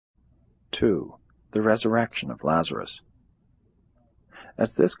2. The Resurrection of Lazarus.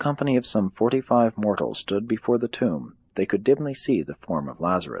 As this company of some 45 mortals stood before the tomb, they could dimly see the form of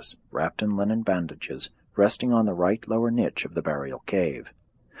Lazarus, wrapped in linen bandages, resting on the right lower niche of the burial cave.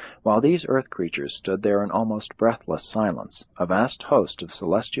 While these earth creatures stood there in almost breathless silence, a vast host of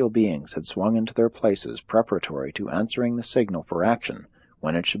celestial beings had swung into their places preparatory to answering the signal for action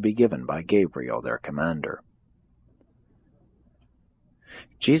when it should be given by Gabriel, their commander.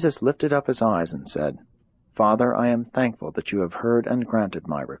 Jesus lifted up his eyes and said, "Father, I am thankful that you have heard and granted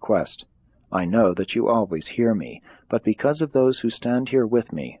my request. I know that you always hear me, but because of those who stand here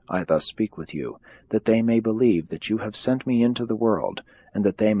with me, I thus speak with you, that they may believe that you have sent me into the world, and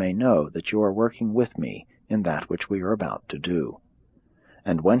that they may know that you are working with me in that which we are about to do."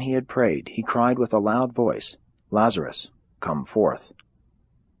 And when he had prayed, he cried with a loud voice, "Lazarus, come forth."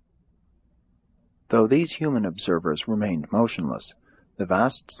 Though these human observers remained motionless, the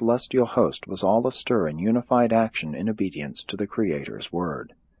vast celestial host was all astir in unified action in obedience to the Creator's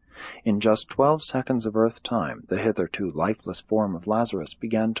word. In just 12 seconds of earth time, the hitherto lifeless form of Lazarus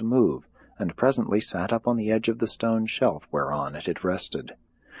began to move, and presently sat up on the edge of the stone shelf whereon it had rested.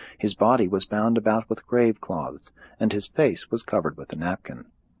 His body was bound about with grave cloths, and his face was covered with a napkin.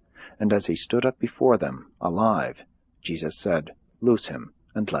 And as he stood up before them, alive, Jesus said, "Loose him,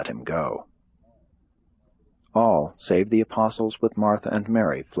 and let him go." All, save the apostles with Martha and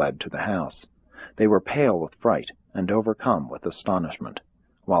Mary, fled to the house. They were pale with fright, and overcome with astonishment.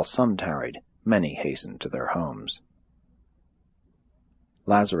 While some tarried, many hastened to their homes.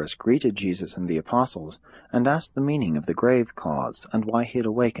 Lazarus greeted Jesus and the apostles, and asked the meaning of the grave cloths, and why he had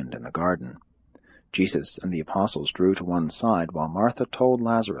awakened in the garden. Jesus and the apostles drew to one side, while Martha told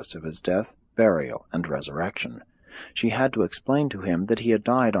Lazarus of his death, burial, and resurrection. She had to explain to him that he had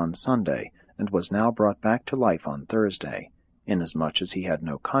died on Sunday, and was now brought back to life on Thursday, inasmuch as he had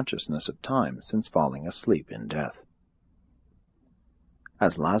no consciousness of time since falling asleep in death.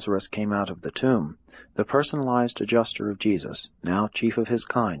 As Lazarus came out of the tomb, the personalized adjuster of Jesus, now chief of his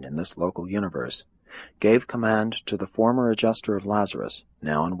kind in this local universe, gave command to the former adjuster of Lazarus,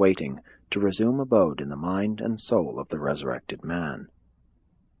 now in waiting, to resume abode in the mind and soul of the resurrected man.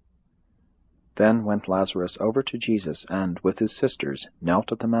 Then went Lazarus over to Jesus and, with his sisters,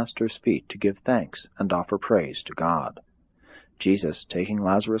 knelt at the Master's feet to give thanks and offer praise to God. Jesus, taking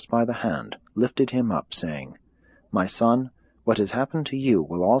Lazarus by the hand, lifted him up, saying, "My son, what has happened to you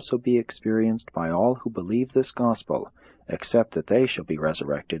will also be experienced by all who believe this gospel, except that they shall be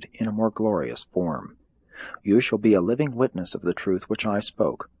resurrected in a more glorious form. You shall be a living witness of the truth which I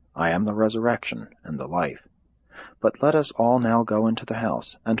spoke. I am the resurrection and the life. But let us all now go into the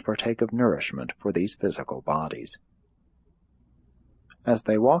house and partake of nourishment for these physical bodies." As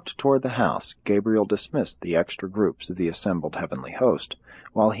they walked toward the house, Gabriel dismissed the extra groups of the assembled heavenly host,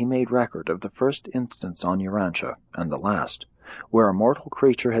 while he made record of the first instance on Urantia, and the last, where a mortal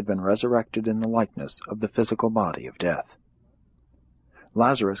creature had been resurrected in the likeness of the physical body of death.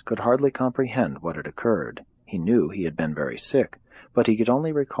 Lazarus could hardly comprehend what had occurred. He knew he had been very sick, but he could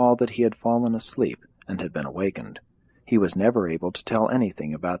only recall that he had fallen asleep and had been awakened. He was never able to tell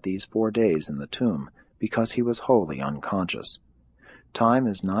anything about these 4 days in the tomb, because he was wholly unconscious. Time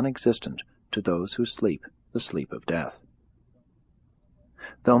is non-existent to those who sleep the sleep of death.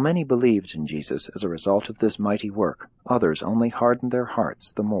 Though many believed in Jesus as a result of this mighty work, others only hardened their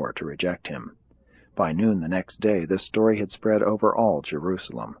hearts the more to reject him. By noon the next day this story had spread over all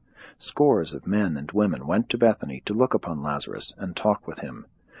Jerusalem. Scores of men and women went to Bethany to look upon Lazarus and talk with him,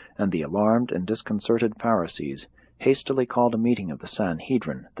 and the alarmed and disconcerted Pharisees hastily called a meeting of the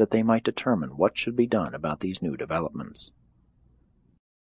Sanhedrin that they might determine what should be done about these new developments.